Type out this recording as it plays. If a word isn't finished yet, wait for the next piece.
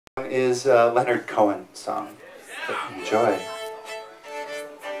is a Leonard Cohen song. So enjoy.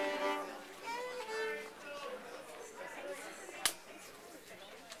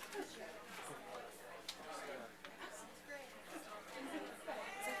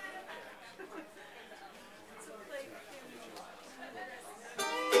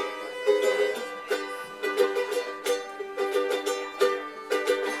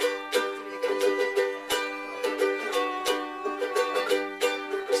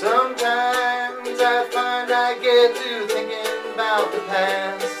 Sometimes I find I get to thinking about the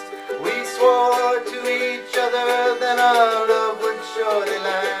past. We swore to each other that our love would surely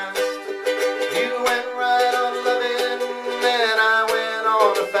last. You went right on loving and I went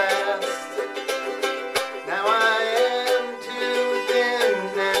on a fast. Now I am too thin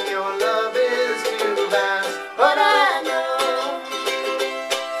and your love is too vast. But I know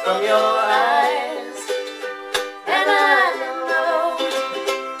from your eyes, and I know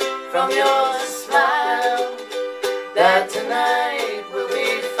from your smile that tonight will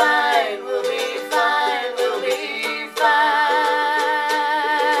be fine, we'll be fine, we'll be fine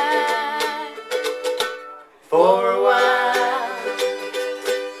for a while.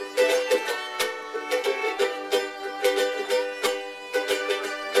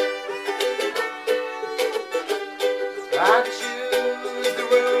 I choose the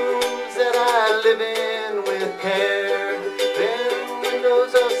rooms that I live in with care. Their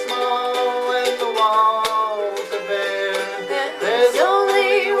windows are small and the walls are bare. There's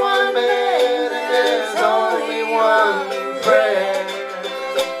only one bed and there's only one prayer.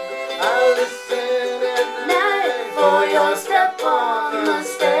 I listen at night for your step on the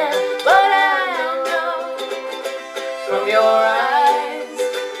stair. But I know from your eyes,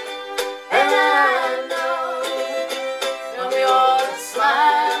 and I know from your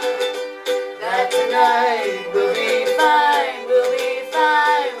smile that tonight will be fine, we'll be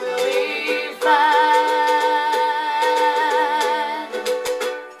fine, we'll be fine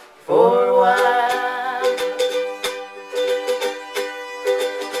for a while.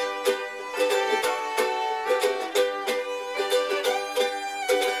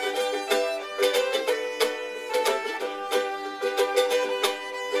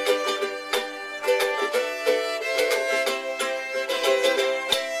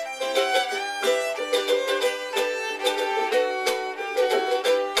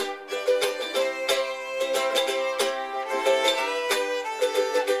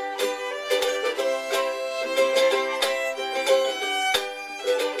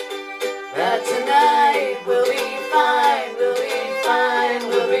 That tonight we'll be fine, we'll be fine,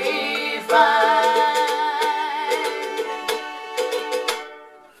 we'll be fine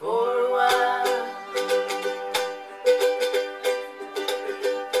for a while.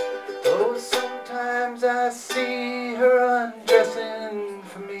 Oh, sometimes I see her undressing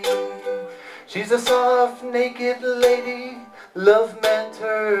for me. She's a soft, naked lady love meant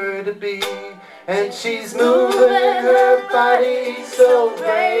her to be. And she's moving her body so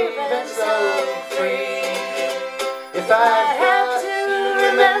brave and so free. If I have to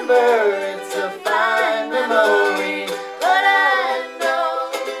remember, it's a fine memory. But I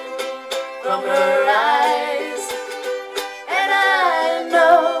know from her eyes, and I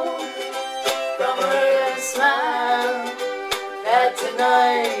know from her smile that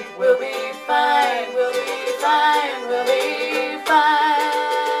tonight we'll be fine, we'll be fine, we'll be fine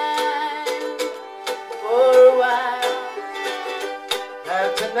for a while. That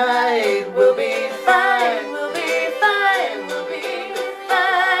tonight we'll be fine, we'll be fine, we'll be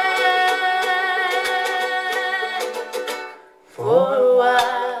fine for a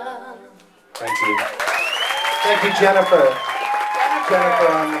while. Thank you. Thank you, Jennifer. Jennifer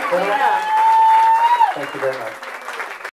on the phone. Yeah. Thank you very much.